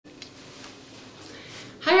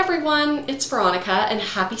Hi everyone, it's Veronica and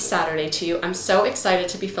happy Saturday to you. I'm so excited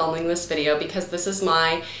to be filming this video because this is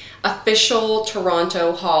my official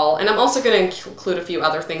Toronto haul, and I'm also going to include a few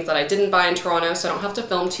other things that I didn't buy in Toronto so I don't have to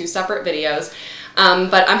film two separate videos.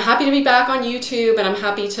 But I'm happy to be back on YouTube, and I'm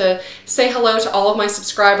happy to say hello to all of my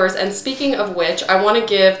subscribers. And speaking of which, I want to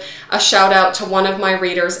give a shout out to one of my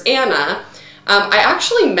readers, Anna. I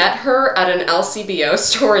actually met her at an LCBO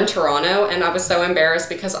store in Toronto, and I was so embarrassed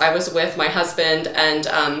because I was with my husband and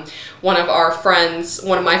one of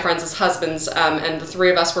my friends' husbands, and the three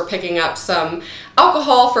of us were picking up some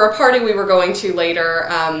alcohol for a party we were going to later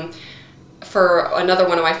for another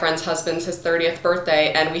one of my friend's husbands, his 30th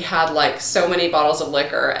birthday, and we had like so many bottles of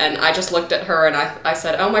liquor, and I just looked at her and I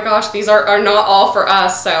said, oh my gosh, these are not all for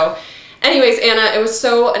us. So anyways, Anna, it was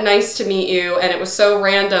so nice to meet you, and it was so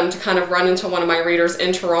random to kind of run into one of my readers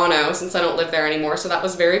in Toronto since I don't live there anymore, so that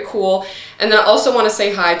was very cool. And then I also want to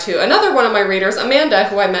say hi to another one of my readers, Amanda,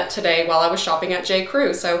 who I met today while I was shopping at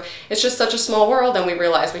J.Crew. So it's just such a small world, and we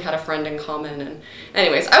realized we had a friend in common. And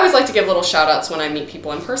anyways, I always like to give little shout outs when I meet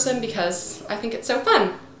people in person because I think it's so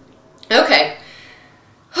fun. Okay,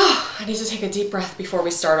 I need to take a deep breath before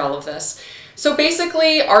we start all of this. So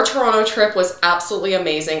basically, our Toronto trip was absolutely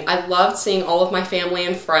amazing. I loved seeing all of my family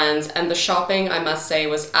and friends, and the shopping, I must say,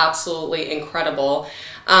 was absolutely incredible.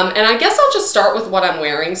 And I guess I'll just start with what I'm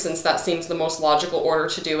wearing since that seems the most logical order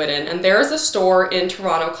to do it in. And there is a store in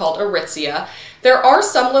Toronto called Aritzia. There are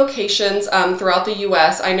some locations throughout the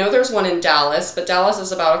US. I know there's one in Dallas, but Dallas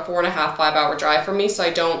is about a 4.5, 5-hour drive from me, so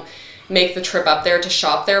I don't make the trip up there to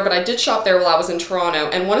shop there, but I did shop there while I was in Toronto,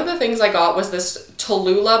 and one of the things I got was this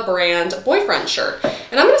Lululemon brand boyfriend shirt.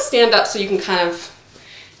 And I'm going to stand up so you can kind of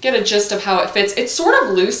get a gist of how it fits. It's sort of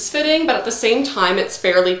loose fitting, but at the same time it's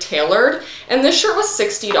fairly tailored, and this shirt was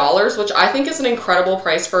 $60, which I think is an incredible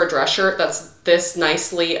price for a dress shirt that's this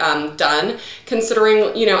nicely done,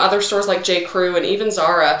 considering, you know, other stores like J.Crew and even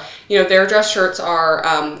Zara, you know, their dress shirts are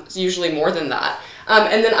usually more than that.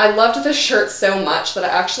 And then I loved this shirt so much that I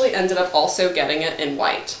actually ended up also getting it in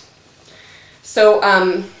white. So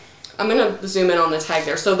I'm going to zoom in on the tag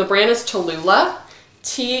there. So the brand is Tallulah,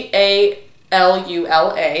 T-A-L-U-L-A,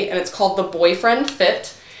 and it's called the Boyfriend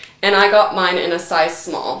Fit, and I got mine in a size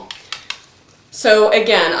small. So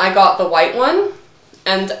again, I got the white one,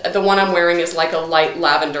 and the one I'm wearing is like a light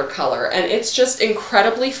lavender color, and it's just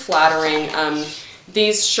incredibly flattering.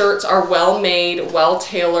 These shirts are well made, well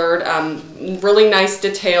tailored, really nice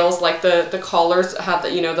details, like the collars have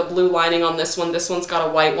the, you know, the blue lining on this one. This one's got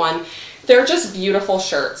a white one. They're just beautiful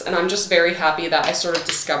shirts, and I'm just very happy that I sort of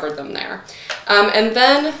discovered them there. And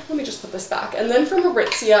then, let me just put this back. And then from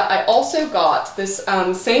Aritzia, I also got this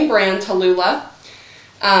same brand, Tallulah.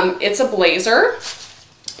 It's a blazer.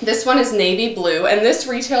 This one is navy blue, and this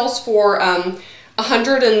retails for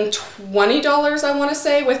 $120, I want to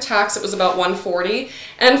say. With tax, it was about $140.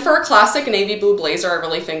 And for a classic navy blue blazer, I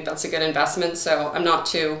really think that's a good investment, so I'm not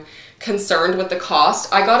too concerned with the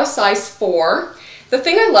cost. I got a size 4. The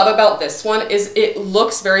thing I love about this one is it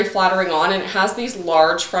looks very flattering on, and it has these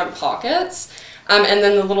large front pockets. And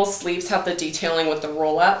then the little sleeves have the detailing with the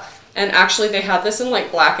roll up. And actually they had this in like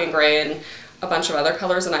black and gray and a bunch of other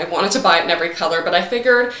colors, and I wanted to buy it in every color, but I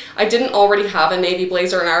figured I didn't already have a navy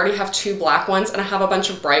blazer, and I already have 2 black ones, and I have a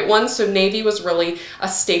bunch of bright ones, so navy was really a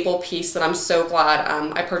staple piece that I'm so glad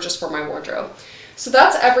I purchased for my wardrobe. So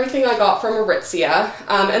that's everything I got from Aritzia.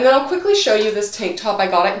 And then I'll quickly show you this tank top I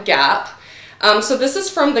got at Gap. So this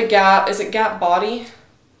is from the Gap, is it Gap Body?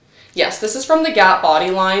 Yes, this is from the Gap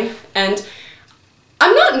Body line, and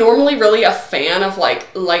I'm not normally really a fan of like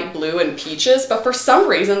light blue and peaches, but for some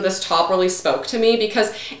reason this top really spoke to me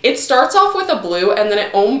because it starts off with a blue, and then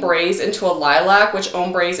it ombres into a lilac, which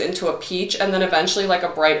ombres into a peach, and then eventually like a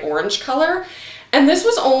bright orange color. And this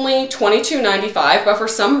was only $22.95, but for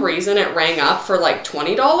some reason it rang up for like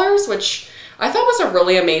 $20, which I thought was a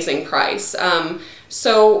really amazing price.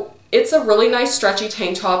 So it's a really nice stretchy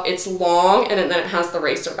tank top. It's long, and then it has the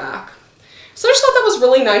racer back. So I just thought that was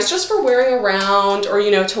really nice just for wearing around, or,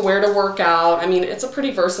 you know, to wear to work out. I mean, it's a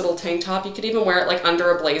pretty versatile tank top. You could even wear it like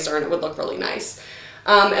under a blazer and it would look really nice.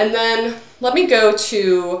 And then let's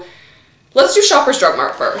do Shoppers Drug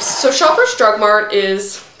Mart first. So Shoppers Drug Mart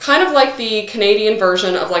is kind of like the Canadian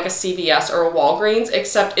version of like a CVS or a Walgreens,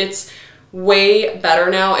 except it's way better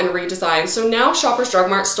now and redesigned. So now Shoppers Drug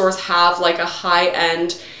Mart stores have like a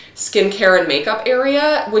high-end skincare and makeup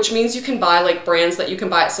area, which means you can buy like brands that you can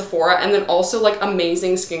buy at Sephora, and then also like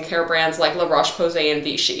amazing skincare brands like Roche Posay and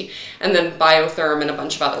VICHY, and then Biotherm and a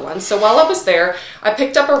bunch of other ones. So while I was there, I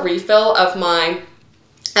picked up a refill of my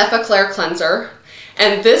Epiclair cleanser,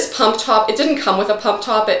 And this pump top, it didn't come with a pump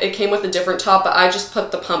top, it came with a different top, but I just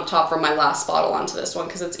put the pump top from my last bottle onto this one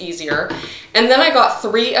because it's easier. And then I got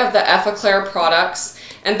 3 of the Effaclar products,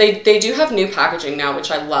 and they do have new packaging now, which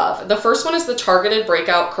I love. The first one is the Targeted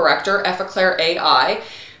Breakout Corrector, Effaclar AI.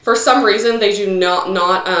 For some reason, they do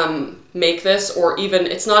not make this, or even,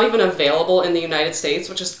 it's not even available in the United States,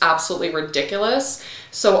 which is absolutely ridiculous.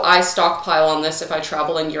 So I stockpile on this if I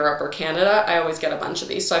travel in Europe or Canada. I always get a bunch of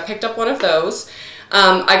these. So I picked up one of those.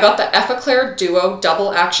 I got the Effaclar Duo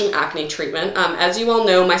Double Action Acne Treatment. As you all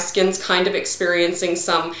know, my skin's kind of experiencing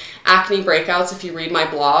some acne breakouts if you read my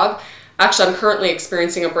blog. Actually, I'm currently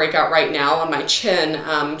experiencing a breakout right now on my chin,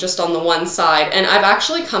 just on the one side. And I've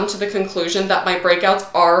actually come to the conclusion that my breakouts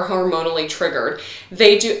are hormonally triggered.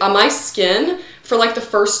 They do, my skin for like the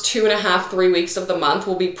first 2.5, 3 weeks of the month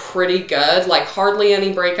will be pretty good. Like hardly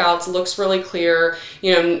any breakouts, looks really clear,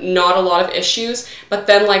 you know, not a lot of issues. But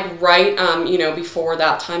then like right, you know, before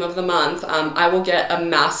that time of the month, I will get a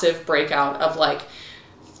massive breakout of like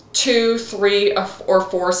 2, 3, or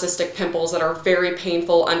 4 cystic pimples that are very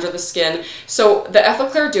painful under the skin. So the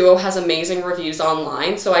Effaclar Duo has amazing reviews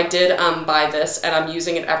online. So I did buy this, and I'm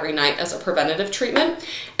using it every night as a preventative treatment.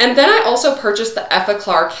 And then I also purchased the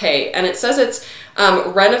Effaclar K, and it says it's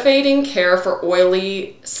renovating care for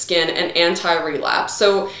oily skin and anti-relapse.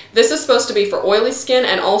 So this is supposed to be for oily skin,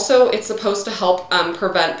 and also it's supposed to help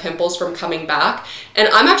prevent pimples from coming back. And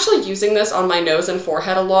I'm actually using this on my nose and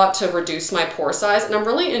forehead a lot to reduce my pore size, and I'm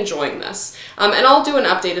really enjoying this. And I'll do an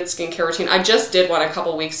updated skincare routine. I just did one a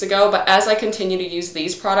couple weeks ago, but as I continue to use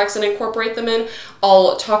these products and incorporate them in,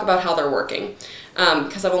 I'll talk about how they're working,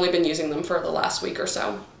 because I've only been using them for the last week or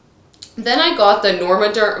so. Then I got the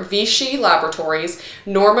VICHY Laboratories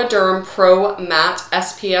Normaderm Pro Matte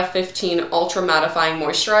SPF 15 Ultra Mattifying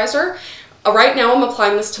Moisturizer. Right now I'm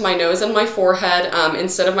applying this to my nose and my forehead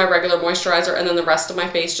instead of my regular moisturizer, and then the rest of my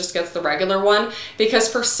face just gets the regular one, because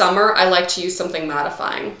for summer I like to use something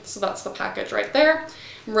mattifying. So that's the package right there.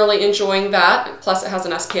 I'm really enjoying that. Plus it has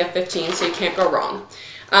an SPF 15, so you can't go wrong.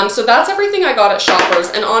 So that's everything I got at Shoppers,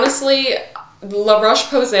 and honestly, Roche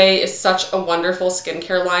Posay is such a wonderful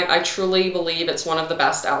skincare line. I truly believe it's one of the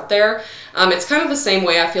best out there. It's kind of the same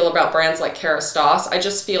way I feel about brands like Kerastase. I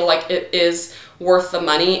just feel like it is worth the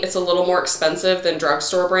money. It's a little more expensive than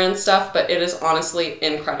drugstore brand stuff, but it is honestly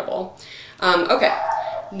incredible. Okay,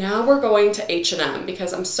 now we're going to H&M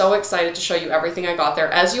because I'm so excited to show you everything I got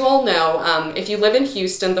there. As you all know, if you live in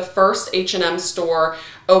Houston, the first H&M store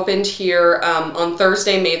opened here on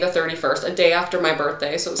Thursday, May the 31st, a day after my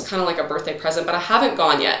birthday. So it was kind of like a birthday present, but I haven't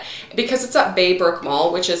gone yet because it's at Baybrook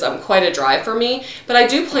Mall, which is quite a drive for me. But I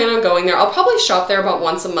do plan on going there. I'll probably shop there about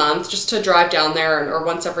once a month just to drive down there, or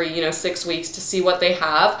once every, 6 weeks to see what they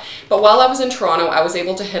have. But while I was in Toronto, I was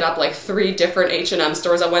able to hit up like 3 different H&M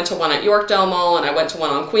stores. I went to one at Yorkdale Mall, and I went to one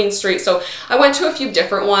on Queen Street. So I went to a few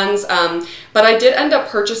different ones, but I did end up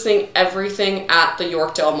purchasing everything at the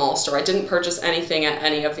Yorkdale Mall store. I didn't purchase anything at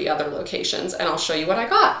any of the other locations, and I'll show you what I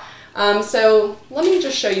got. So let me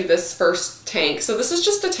just show you this first tank. So this is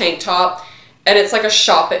just a tank top, and it's like a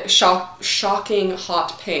shocking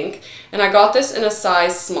hot pink, and I got this in a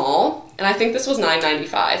size small, and I think this was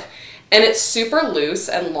 $9.95. And it's super loose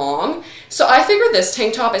and long. So I figured this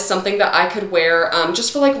tank top is something that I could wear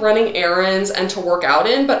just for like running errands and to work out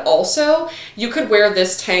in, but also you could wear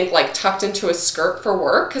this tank like tucked into a skirt for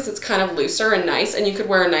work because it's kind of looser and nice, and you could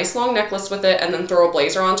wear a nice long necklace with it and then throw a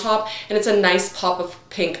blazer on top, and it's a nice pop of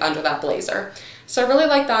pink under that blazer. So I really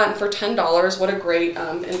like that, and for $10, what a great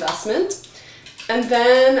investment. And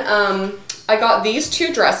then I got these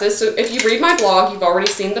 2 dresses. So if you read my blog, you've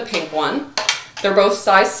already seen the pink one. They're both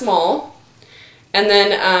size small, and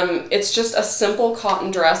then it's just a simple cotton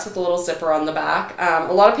dress with a little zipper on the back.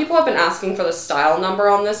 A lot of people have been asking for the style number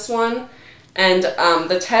on this one, and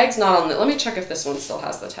the tag's not on the, let me check if this one still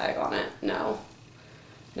has the tag on it. No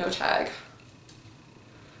tag.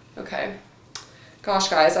 Okay. Gosh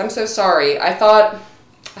guys, I'm so sorry. I thought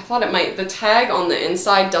it might, the tag on the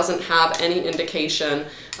inside doesn't have any indication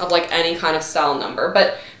of like any kind of style number,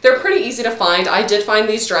 but they're pretty easy to find. I did find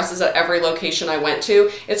these dresses at every location I went to.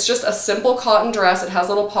 It's just a simple cotton dress. It has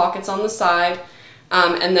little pockets on the side,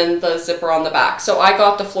 and then the zipper on the back. So I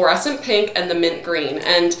got the fluorescent pink and the mint green,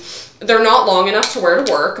 and they're not long enough to wear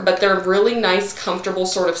to work, but they're really nice, comfortable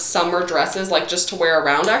sort of summer dresses, like just to wear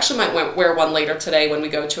around. I actually might wear one later today when we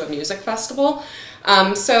go to a music festival.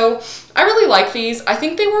 So I really like these. I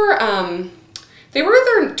think they were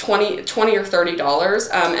either $20 or $30,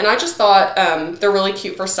 and I just thought they're really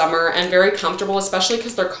cute for summer and very comfortable, especially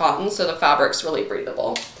because they're cotton, so the fabric's really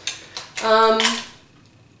breathable.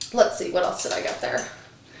 Let's see, what else did I get there?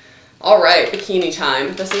 All right, bikini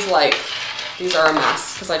time. This is like these are a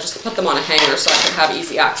mess because I just put them on a hanger so I could have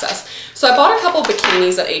easy access. So I bought a couple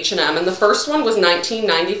bikinis at H&M, and the first one was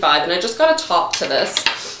 $19.95, and I just got a top to this.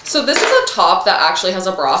 So this is a top that actually has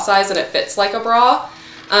a bra size and it fits like a bra,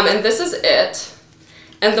 and this is it.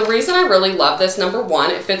 And the reason I really love this, number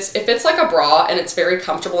one, it fits like a bra and it's very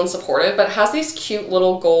comfortable and supportive, but it has these cute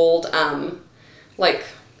little gold like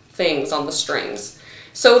things on the strings.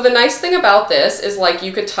 So the nice thing about this is like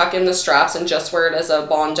you could tuck in the straps and just wear it as a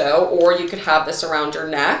bandeau, or you could have this around your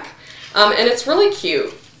neck. And it's really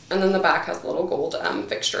cute. And then the back has a little gold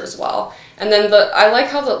fixture as well. And then I like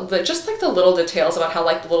how just like the little details about how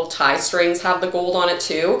like the little tie strings have the gold on it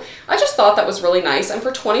too. I just thought that was really nice. And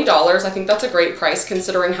for $20, I think that's a great price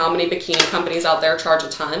considering how many bikini companies out there charge a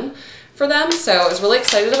ton for them. So I was really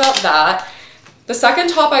excited about that. The second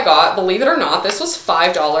top I got, believe it or not, this was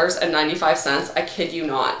 $5.95. I kid you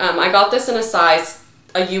not. I got this in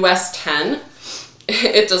a US 10.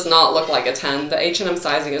 It does not look like a 10. The H&M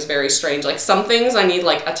sizing is very strange. Like some things I need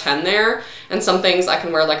like a 10 there, and some things I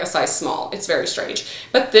can wear like a size small. It's very strange.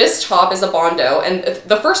 But this top is a bandeau, and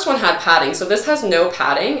the first one had padding. So this has no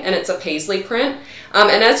padding, and it's a paisley print.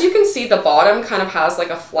 And as you can see, the bottom kind of has like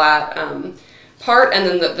a flat part, and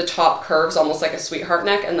then the top curves almost like a sweetheart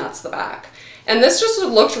neck, and that's the back. And this just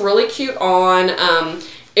looked really cute on.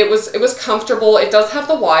 It was comfortable. It does have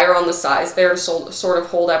the wire on the sides there to sort of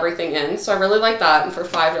hold everything in. So I really like that. And for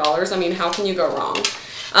 $5, I mean, how can you go wrong?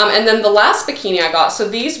 And then the last bikini I got, so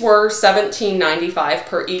these were $17.95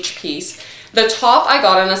 per each piece. The top I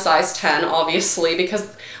got in a size 10, obviously,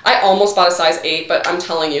 because I almost bought a size 8, but I'm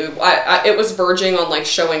telling you, it was verging on like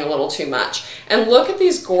showing a little too much. And look at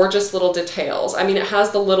these gorgeous little details. I mean, it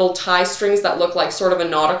has the little tie strings that look like sort of a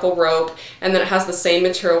nautical rope, and then it has the same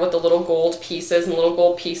material with the little gold pieces and little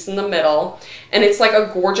gold piece in the middle. And it's like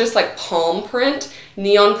a gorgeous like palm print,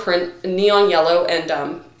 neon yellow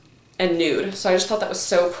and nude. So I just thought that was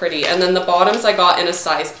so pretty. And then the bottoms I got in a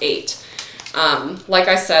size 8. Like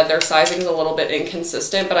I said, their sizing is a little bit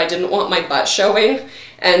inconsistent, but I didn't want my butt showing,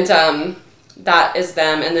 and that is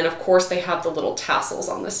them. And then of course they have the little tassels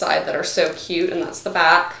on the side that are so cute, and that's the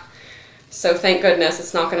back. So thank goodness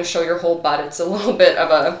it's not going to show your whole butt. It's a little bit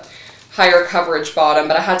of a higher coverage bottom,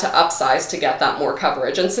 but I had to upsize to get that more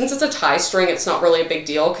coverage. And since it's a tie string, it's not really a big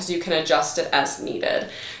deal because you can adjust it as needed.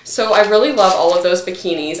 So I really love all of those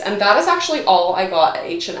bikinis, and that is actually all I got at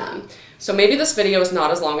H&M. So maybe this video is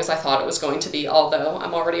not as long as I thought it was going to be, although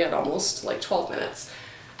I'm already at almost like 12 minutes.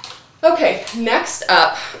 Okay, next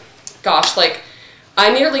up, gosh, like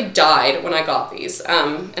I nearly died when I got these,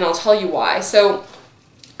 and I'll tell you why. So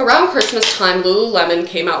around Christmas time, Lululemon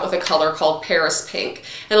came out with a color called Paris Pink.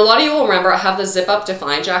 And a lot of you will remember I have the zip-up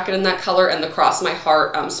Define jacket in that color and the Cross My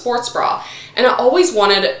Heart sports bra. And I always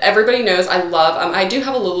wanted, everybody knows I love, I do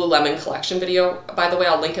have a Lululemon collection video, by the way,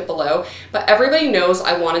 I'll link it below. But everybody knows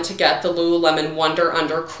I wanted to get the Lululemon Wunder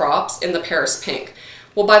Under crops in the Paris Pink.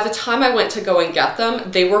 Well, by the time I went to go and get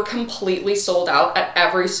them, they were completely sold out at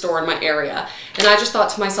every store in my area. And I just thought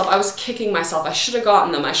to myself, I was kicking myself. I should have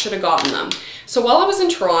gotten them. I should have gotten them. So while I was in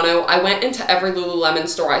Toronto, I went into every Lululemon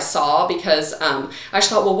store I saw because I just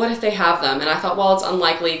thought, well, what if they have them? And I thought, well, it's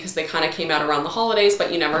unlikely because they kind of came out around the holidays,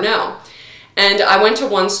 but you never know. And I went to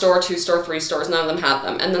 1 store, 2 store, 3 stores, none of them had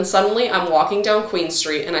them. And then suddenly I'm walking down Queen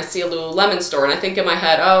Street and I see a Lululemon store, and I think in my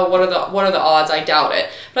head, oh, what are the odds? I doubt it.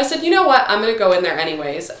 But I said, you know what? I'm going to go in there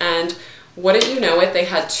anyways. And wouldn't you know it, they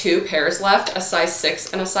had 2 pairs left, a size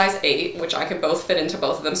 6 and a size 8, which I could both fit into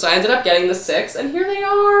both of them. So I ended up getting the 6, and here they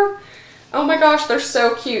are. Oh my gosh, they're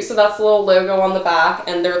so cute. So that's the little logo on the back,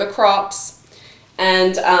 and they're the crops.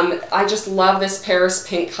 And I just love this Paris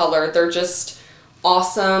Pink color. They're just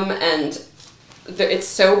awesome, and it's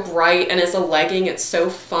so bright, and as a legging it's so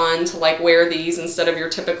fun to like wear these instead of your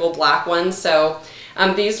typical black ones. So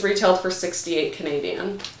these retailed for 68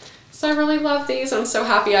 Canadian. So I really love these. I'm so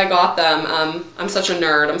happy I got them. I'm such a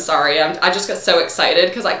nerd, I'm sorry. I just got so excited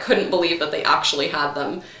because I couldn't believe that they actually had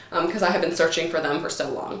them because I have been searching for them for so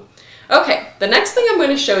long. Okay, the next thing I'm going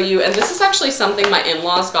to show you, and this is actually something my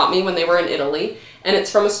in-laws got me when they were in Italy, and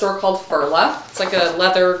it's from a store called Furla. It's like a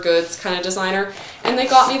leather goods kind of designer, and they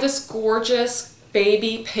got me this gorgeous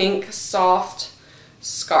baby pink soft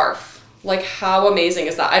scarf. Like, how amazing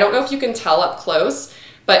is that? I don't know if you can tell up close,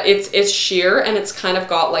 but it's sheer, and it's kind of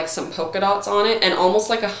got like some polka dots on it and almost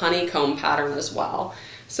like a honeycomb pattern as well.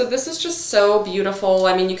 So this is just so beautiful.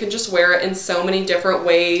 I mean, you can just wear it in so many different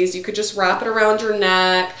ways. You could just wrap it around your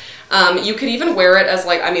neck. You could even wear it as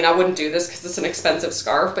like, I mean, I wouldn't do this because it's an expensive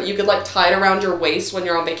scarf, but you could like tie it around your waist when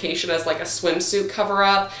you're on vacation as like a swimsuit cover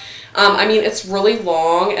up. I mean, it's really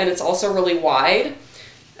long and it's also really wide.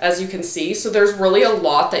 as you can see. So there's really a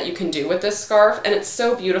lot that you can do with this scarf, and it's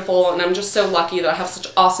so beautiful, and I'm just so lucky that I have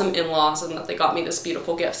such awesome in-laws and that they got me this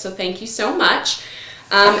beautiful gift. So thank you so much.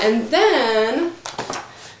 And then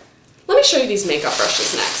let me show you these makeup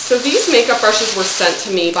brushes next. So these makeup brushes were sent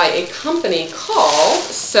to me by a company called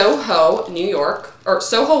SOHO New York, or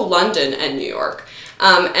SOHO London and New York.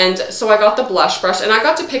 And so I got the blush brush, and I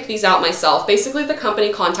got to pick these out myself. Basically, the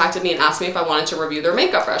company contacted me and asked me if I wanted to review their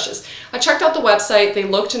makeup brushes. I checked out the website. They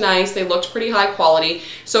looked nice. They looked pretty high quality.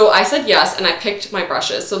 So I said yes, and I picked my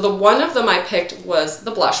brushes. So the one of them I picked was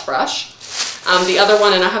the blush brush. The other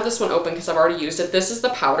one, and I have this one open because I've already used it, this is the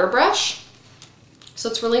powder brush. So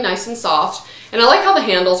it's really nice and soft. And I like how the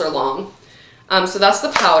handles are long. So that's the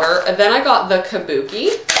powder. And then I got the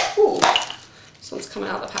kabuki. Ooh. This one's coming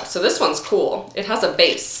out of the pouch. So this one's cool. It has a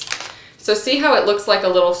base. So see how it looks like a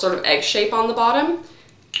little sort of egg shape on the bottom?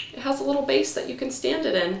 It has a little base that you can stand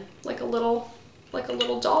it in, like a little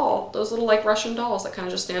doll. Those little like Russian dolls that kind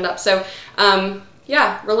of just stand up. So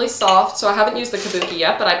yeah, really soft. So I haven't used the kabuki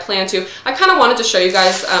yet, but I plan to. I kind of wanted to show you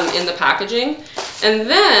guys in the packaging. And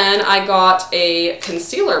then I got a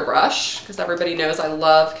concealer brush, because everybody knows I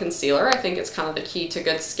love concealer. I think it's kind of the key to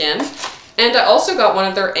good skin. And I also got one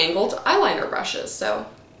of their angled eyeliner brushes. So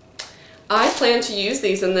I plan to use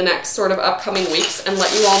these in the next sort of upcoming weeks and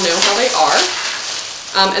let you all know how they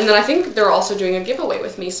are. And then I think they're also doing a giveaway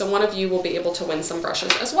with me, so one of you will be able to win some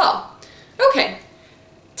brushes as well. Okay,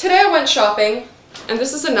 today I went shopping, and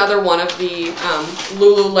this is another one of the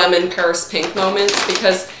Lululemon Paris Pink moments,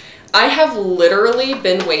 because I have literally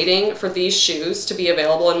been waiting for these shoes to be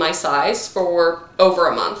available in my size for over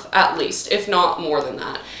a month, at least, if not more than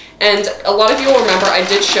that. And a lot of you will remember I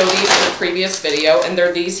did show these in a previous video, and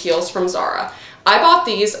they're these heels from Zara. I bought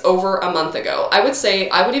these over a month ago. I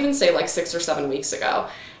would even say like 6 or 7 weeks ago.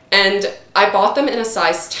 And I bought them in a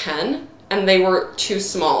size 10, and they were too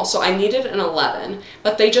small. So I needed an 11,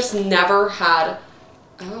 but they just never had,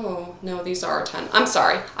 oh no, these are a 10. I'm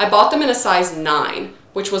sorry. I bought them in a size 9,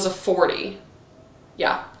 which was a 40.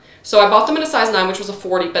 Yeah. So I bought them in a size 9, which was a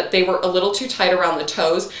 40, but they were a little too tight around the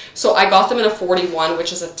toes. So I got them in a 41,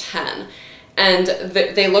 which is a 10. And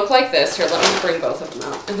they look like this. Here, let me bring both of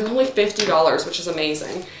them out. And they're only $50, which is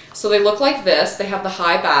amazing. So they look like this. They have the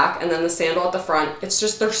high back and then the sandal at the front. It's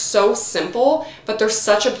just, they're so simple, but they're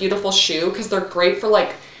such a beautiful shoe because they're great for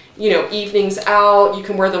like, you know, evenings out. You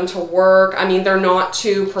can wear them to work. I mean, they're not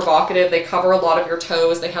too provocative. They cover a lot of your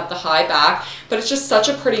toes. They have the high back, but it's just such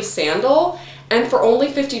a pretty sandal. And for only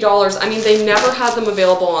 $50, I mean, they never had them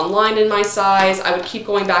available online in my size. I would keep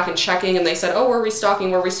going back and checking, and they said, oh, we're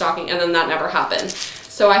restocking, and then that never happened.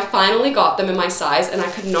 So I finally got them in my size, and I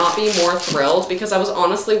could not be more thrilled because I was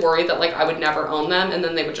honestly worried that like I would never own them and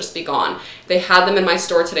then they would just be gone. They had them in my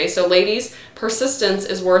store today. So ladies, persistence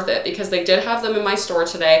is worth it because they did have them in my store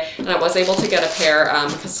today, and I was able to get a pair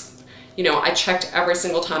because, you know, I checked every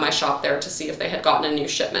single time I shopped there to see if they had gotten a new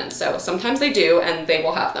shipment. So sometimes they do, and they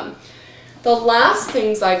will have them. The last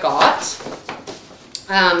things I got,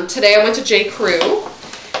 today I went to J.Crew.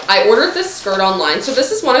 I ordered this skirt online. So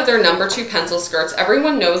this is one of their #2 pencil skirts.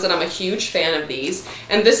 Everyone knows that I'm a huge fan of these.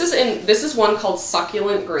 And this is one called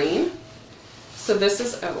Succulent Green. So this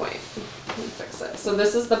is, oh wait, let me fix it. So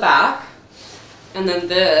this is the back, and then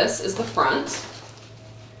this is the front.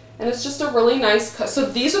 And it's just a really nice, so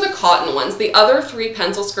these are the cotton ones. The other 3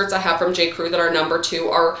 pencil skirts I have from J.Crew that are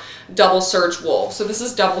 #2 are double serge wool. So this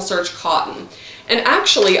is double serge cotton. And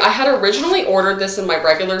actually, I had originally ordered this in my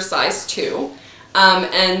regular size 2.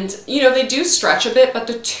 And, you know, they do stretch a bit, but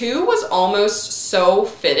the 2 was almost so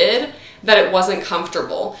fitted that it wasn't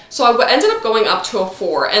comfortable. So I ended up going up to a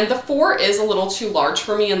 4. And the 4 is a little too large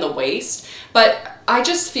for me in the waist. But I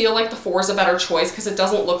just feel like the 4 is a better choice because it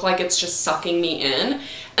doesn't look like it's just sucking me in.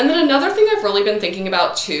 And then another thing I've really been thinking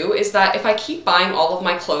about too is that if I keep buying all of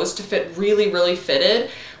my clothes to fit really, really fitted,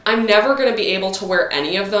 I'm never going to be able to wear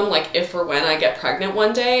any of them, like if or when I get pregnant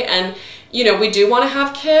one day. And, you know, we do want to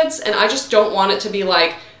have kids, and I just don't want it to be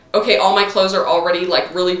like, okay, all my clothes are already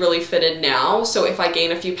like really, really fitted now, so if I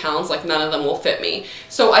gain a few pounds, like none of them will fit me.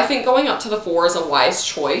 So I think going up to the 4 is a wise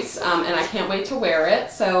choice, and I can't wait to wear it.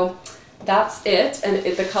 So that's it, and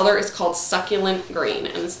the color is called Succulent Green,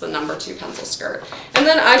 and it's the #2 pencil skirt. And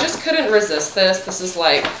then I just couldn't resist this. This is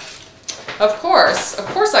like, of course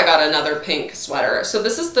I got another pink sweater. So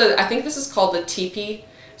this is I think this is called the teepee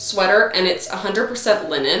sweater, and it's 100%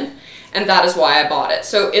 linen, and that is why I bought it.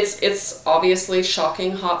 So it's obviously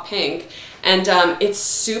shocking hot pink, and it's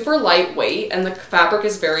super lightweight, and the fabric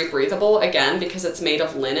is very breathable, again, because it's made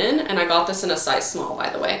of linen, and I got this in a size small, by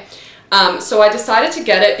the way. So I decided to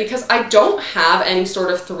get it because I don't have any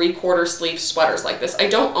sort of 3/4 sleeve sweaters like this. I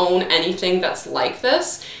don't own anything that's like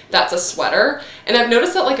this, that's a sweater. And I've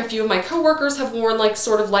noticed that like a few of my coworkers have worn like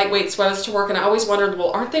sort of lightweight sweaters to work, and I always wondered,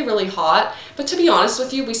 well, aren't they really hot? But to be honest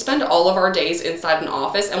with you, we spend all of our days inside an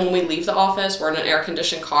office, and when we leave the office, we're in an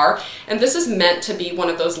air-conditioned car, and this is meant to be one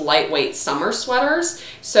of those lightweight summer sweaters.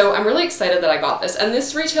 So I'm really excited that I got this, and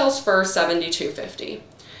this retails for $72.50.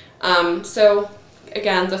 So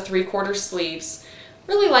again, the 3/4 sleeves.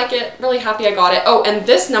 Really like it, really happy I got it. Oh, and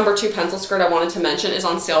this number 2 pencil skirt I wanted to mention is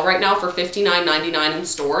on sale right now for $59.99 in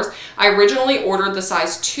stores. I originally ordered the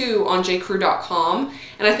size 2 on J.Crew.com,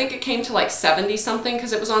 and I think it came to like 70 something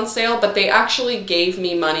because it was on sale, but they actually gave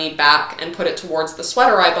me money back and put it towards the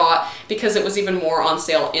sweater I bought because it was even more on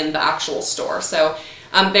sale in the actual store. So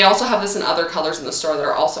they also have this in other colors in the store that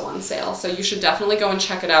are also on sale. So you should definitely go and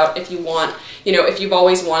check it out if you want, you know, if you've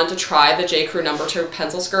always wanted to try the J.Crew number 2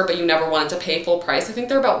 pencil skirt, but you never wanted to pay full price. I think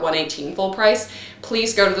they're about $118 full price.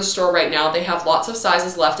 Please go to the store right now. They have lots of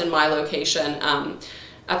sizes left in my location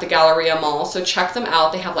at the Galleria Mall. So check them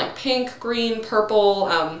out. They have like pink, green, purple,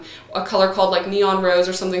 a color called like neon rose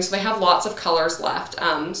or something. So they have lots of colors left.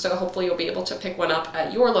 So hopefully you'll be able to pick one up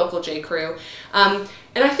at your local J.Crew.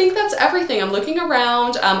 And I think that's everything. I'm looking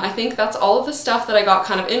around. I think that's all of the stuff that I got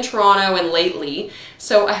kind of in Toronto and lately.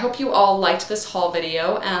 So I hope you all liked this haul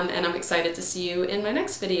video, and I'm excited to see you in my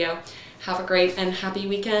next video. Have a great and happy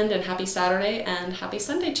weekend, and happy Saturday and happy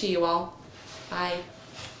Sunday to you all. Bye.